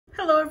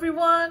Hello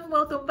everyone,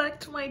 welcome back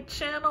to my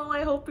channel.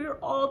 I hope you're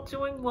all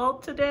doing well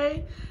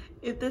today.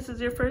 If this is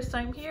your first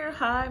time here,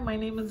 hi, my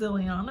name is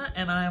Ileana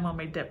and I am on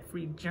my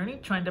debt-free journey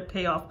trying to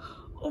pay off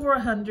over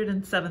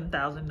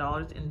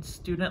 $107,000 in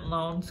student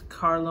loans,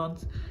 car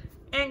loans,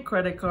 and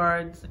credit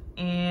cards.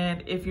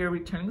 And if you're a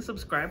returning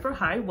subscriber,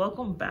 hi,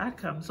 welcome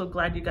back. I'm so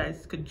glad you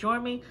guys could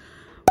join me,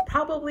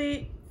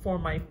 probably for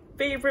my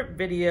favorite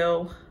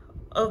video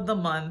of the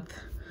month,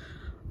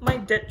 my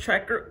debt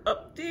tracker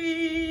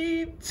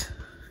update.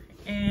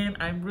 And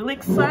I'm really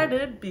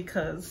excited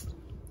because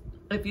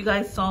if you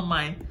guys saw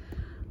my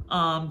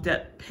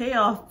debt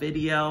payoff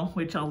video,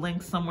 which I'll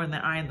link somewhere in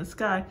the eye in the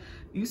sky,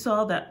 you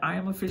saw that I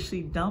am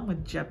officially done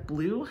with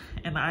JetBlue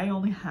and I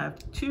only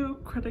have 2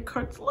 credit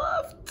cards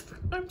left.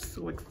 I'm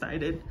so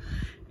excited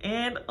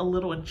and a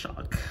little in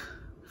shock.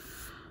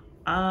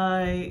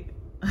 I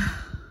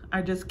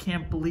just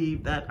can't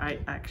believe that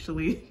I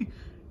actually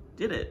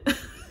did it.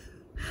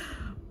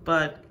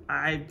 But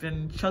I've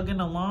been chugging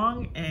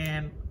along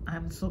and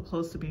I'm so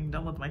close to being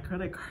done with my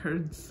credit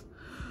cards.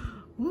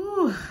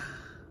 Woo.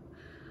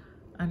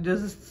 I'm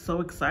just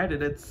so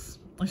excited. It's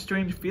a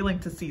strange feeling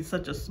to see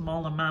such a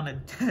small amount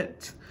of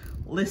debt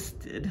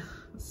listed.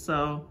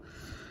 So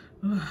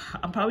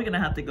I'm probably gonna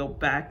have to go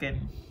back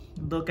and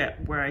look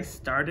at where I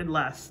started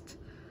last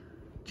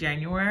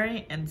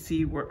January and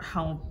see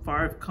how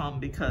far I've come,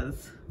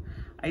 because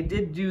I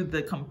did do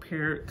the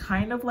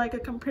kind of like a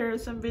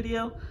comparison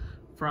video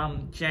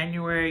from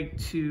January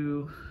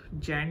to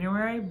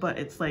January, but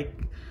it's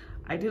like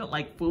I didn't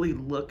like fully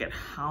look at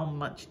how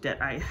much debt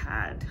I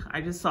had.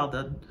 I just saw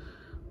the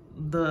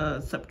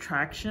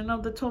subtraction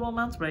of the total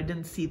amounts, but I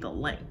didn't see the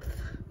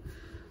length.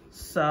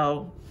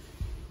 So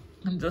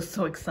I'm just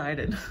so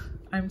excited.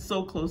 I'm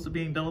so close to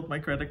being done with my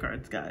credit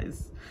cards,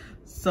 guys.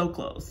 So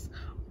close.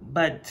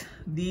 But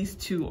these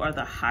 2 are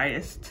the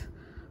highest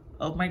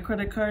of my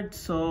credit cards,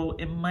 so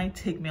it might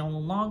take me a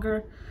little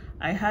longer.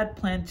 I had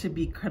planned to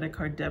be credit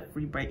card debt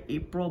free by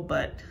April,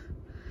 but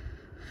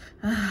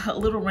a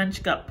little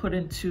wrench got put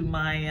into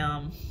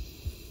my,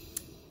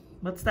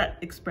 what's that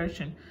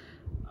expression?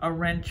 A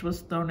wrench was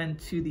thrown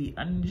into the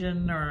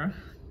engine, or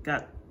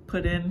got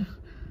put in.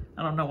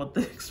 I don't know what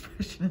the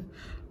expression is.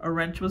 A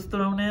wrench was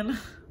thrown in.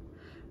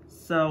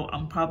 So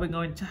I'm probably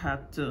going to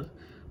have to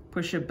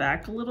push it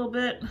back a little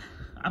bit.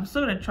 I'm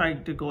still gonna try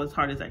to go as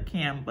hard as I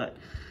can, but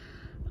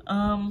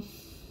I'm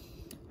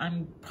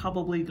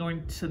probably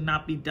going to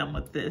not be done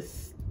with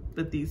these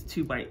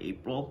 2 by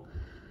April.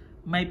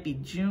 Might be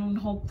June,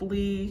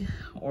 hopefully,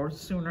 or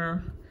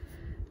sooner.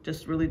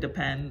 Just really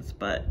depends,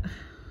 but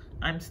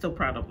I'm still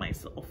proud of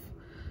myself.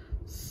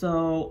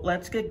 So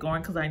let's get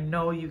going, because I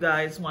know you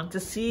guys want to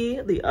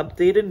see the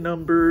updated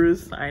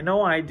numbers. I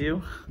know I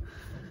do.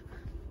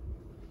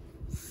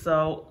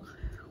 So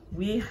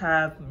we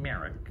have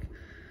Merrick.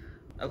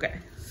 Okay,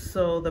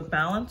 so the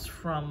balance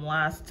from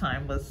last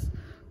time was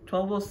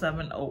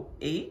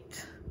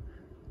 $1207.08.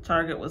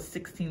 Target was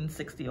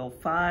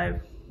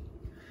 $1660.05.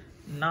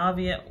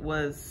 Navient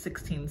was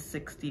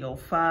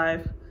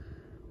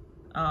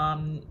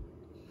 $1660.05.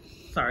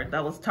 Sorry,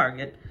 that was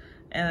Target.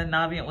 And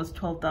Navient was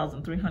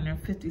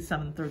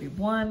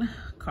 $12,357.31.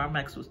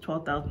 Carmex was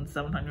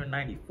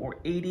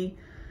 $12,794.80.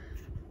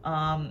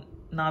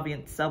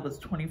 Navient sub was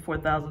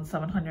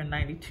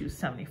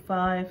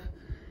 $24,792.75.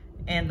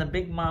 And the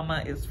Big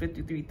Mama is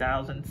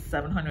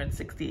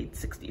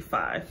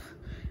 $53,768.65.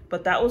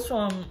 But that was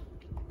from,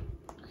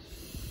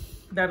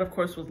 that of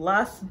course was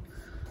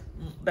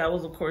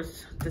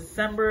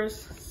December's.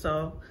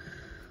 So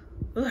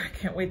I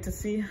can't wait to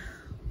see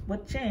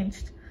what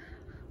changed.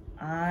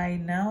 I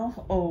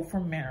now owe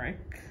for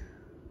Merrick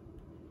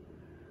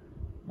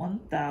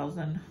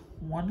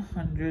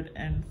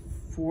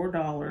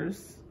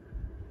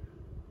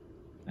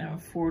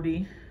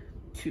 $1,104.42,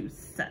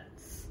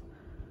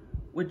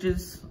 which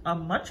is a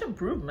much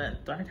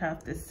improvement, I'd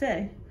have to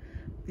say.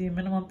 The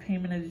minimum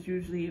payment is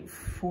usually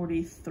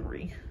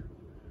 $43.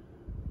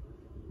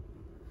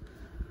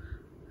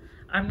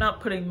 I'm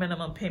not putting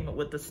minimum payment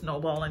with the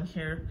snowball in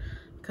here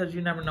because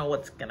you never know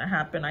what's gonna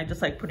happen. I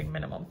just like putting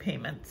minimum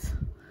payments.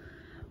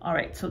 All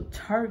right, so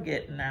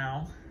Target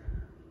now.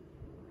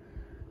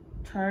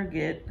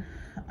 Target,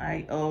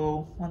 I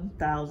owe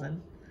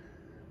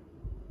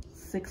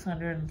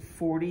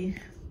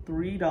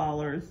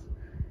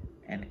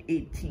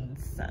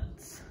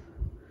 $1,643.18,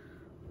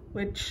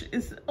 which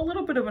is a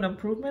little bit of an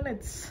improvement.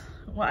 It's,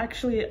 well,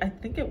 actually, I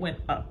think it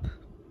went up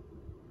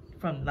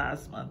from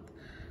last month,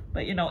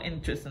 but you know,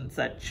 interest and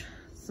such.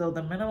 So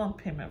the minimum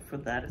payment for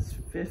that is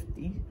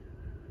 $50.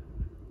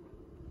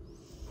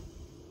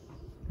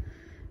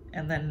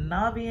 And then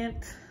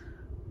Navient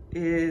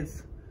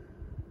is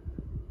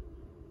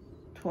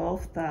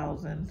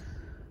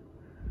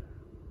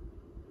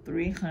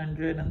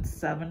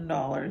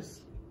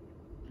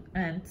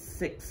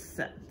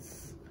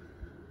 $12,307.06.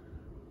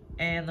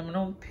 And the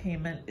minimum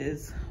payment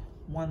is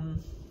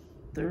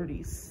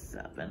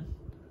 $137.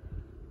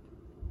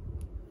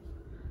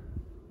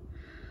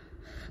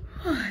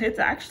 It's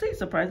actually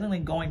surprisingly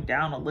going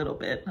down a little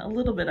bit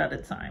at a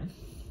time,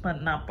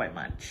 but not by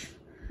much.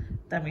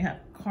 Then we have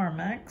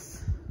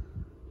CarMax.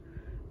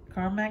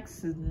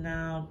 CarMax is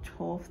now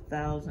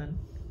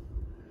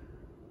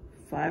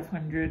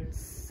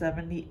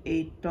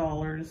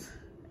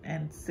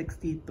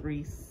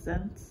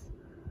 $12,578.63.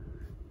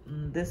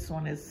 This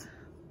one is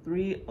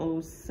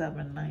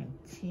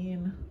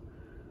 $307.19,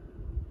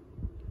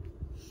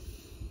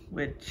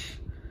 which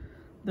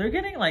they're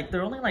getting like,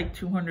 they're only like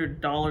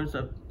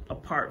 $200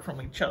 apart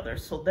from each other.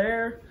 So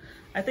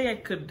I think I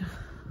could,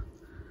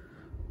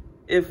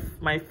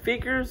 if my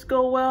figures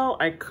go well,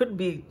 I could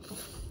be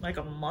like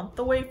a month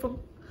away from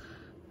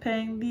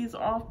paying these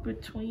off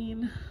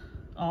between.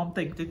 Oh, I'm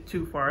thinking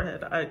too far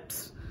ahead.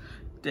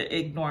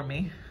 Ignore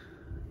me,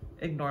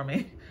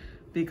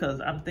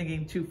 because I'm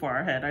thinking too far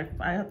ahead.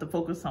 I have to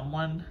focus on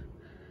one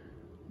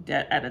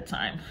debt at a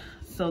time.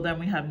 So then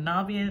we have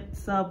Navient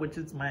sub, which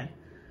is my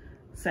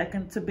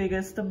second to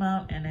biggest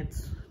amount, and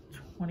it's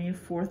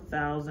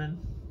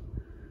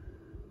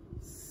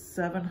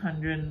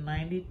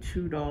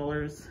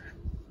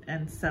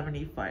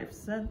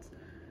 $24,792.75.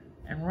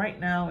 And right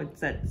now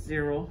it's at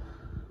zero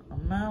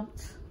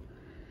amount.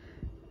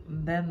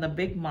 And then the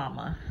Big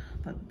Mama.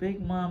 The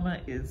Big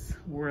Mama is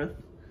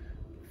worth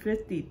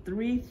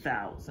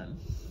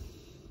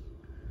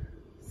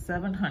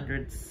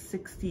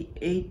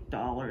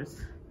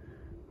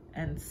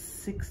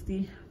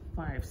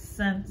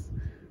 $53,768.65,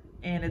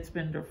 and it's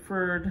been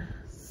deferred.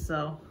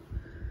 So,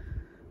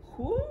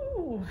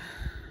 whoo,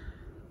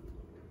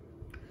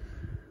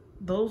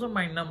 those are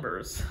my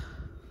numbers,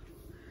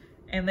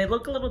 and they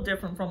look a little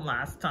different from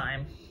last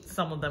time.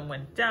 Some of them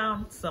went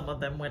down, some of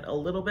them went a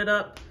little bit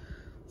up.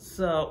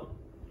 So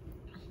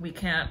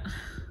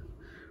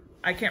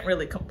I can't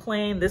really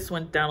complain. This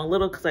went down a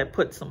little because I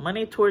put some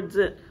money towards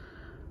it,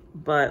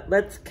 but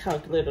let's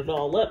calculate it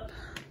all up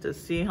to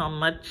see how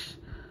much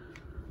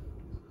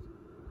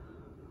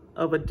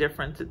of a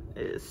difference it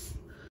is.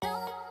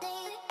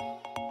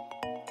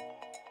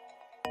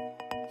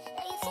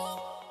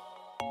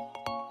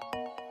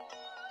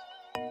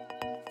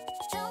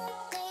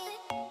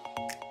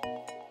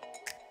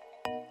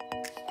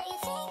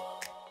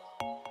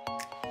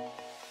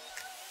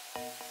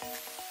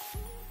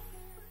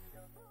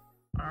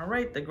 All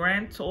right, the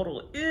grand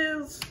total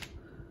is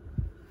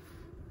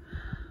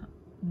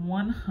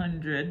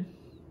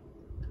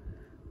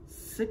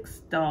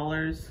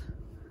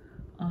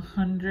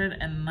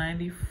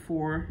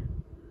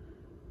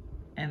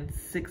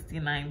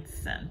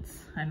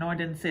I know I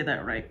didn't say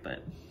that right,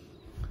 but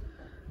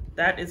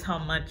that is how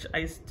much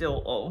I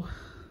still owe.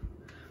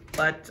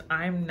 But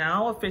I'm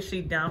now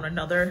officially down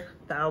another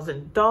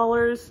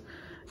 $1,000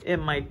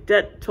 in my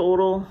debt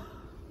total,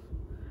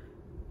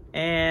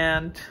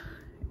 and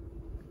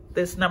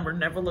this number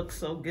never looks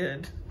so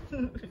good.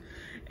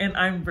 And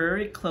I'm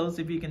very close,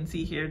 if you can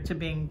see here, to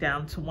being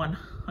down to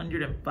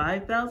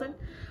 105,000.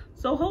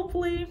 So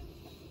hopefully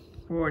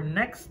for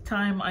next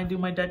time I do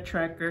my debt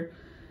tracker,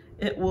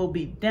 it will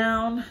be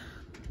down.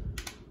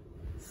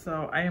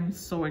 So I am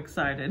so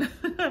excited.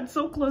 I'm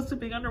so close to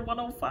being under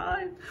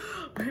 105.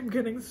 I'm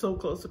getting so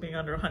close to being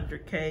under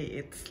 100K.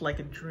 It's like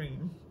a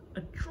dream,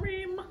 a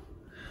dream.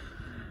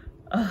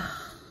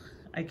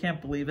 I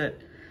can't believe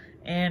it.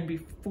 And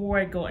before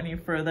I go any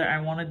further,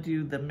 I want to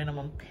do the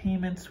minimum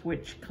payments,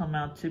 which come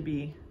out to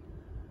be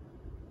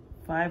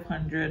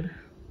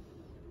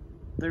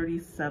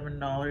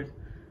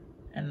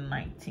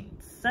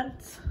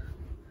 $537.19.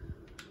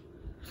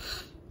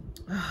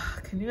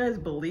 Can you guys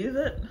believe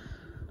it?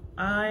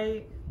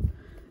 I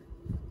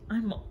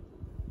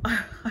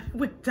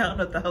went down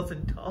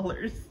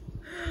 $1,000.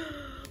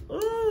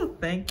 Oh,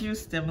 thank you,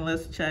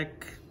 stimulus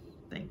check.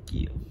 Thank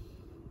you.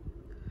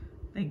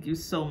 Thank you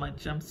so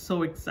much. I'm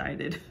so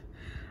excited.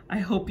 I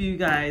hope you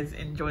guys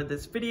enjoyed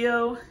this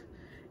video.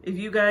 If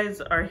you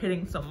guys are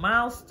hitting some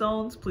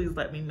milestones, please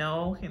let me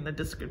know in the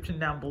description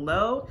down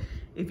below.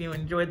 If you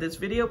enjoyed this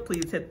video,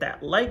 please hit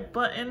that like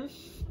button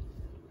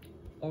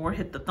or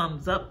hit the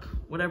thumbs up,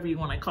 whatever you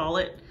want to call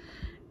it.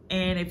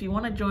 And if you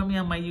want to join me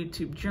on my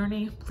YouTube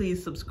journey,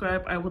 please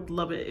subscribe. I would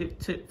love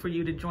it for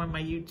you to join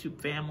my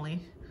YouTube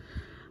family.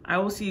 I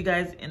will see you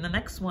guys in the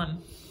next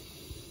one.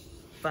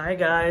 Bye,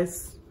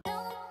 guys.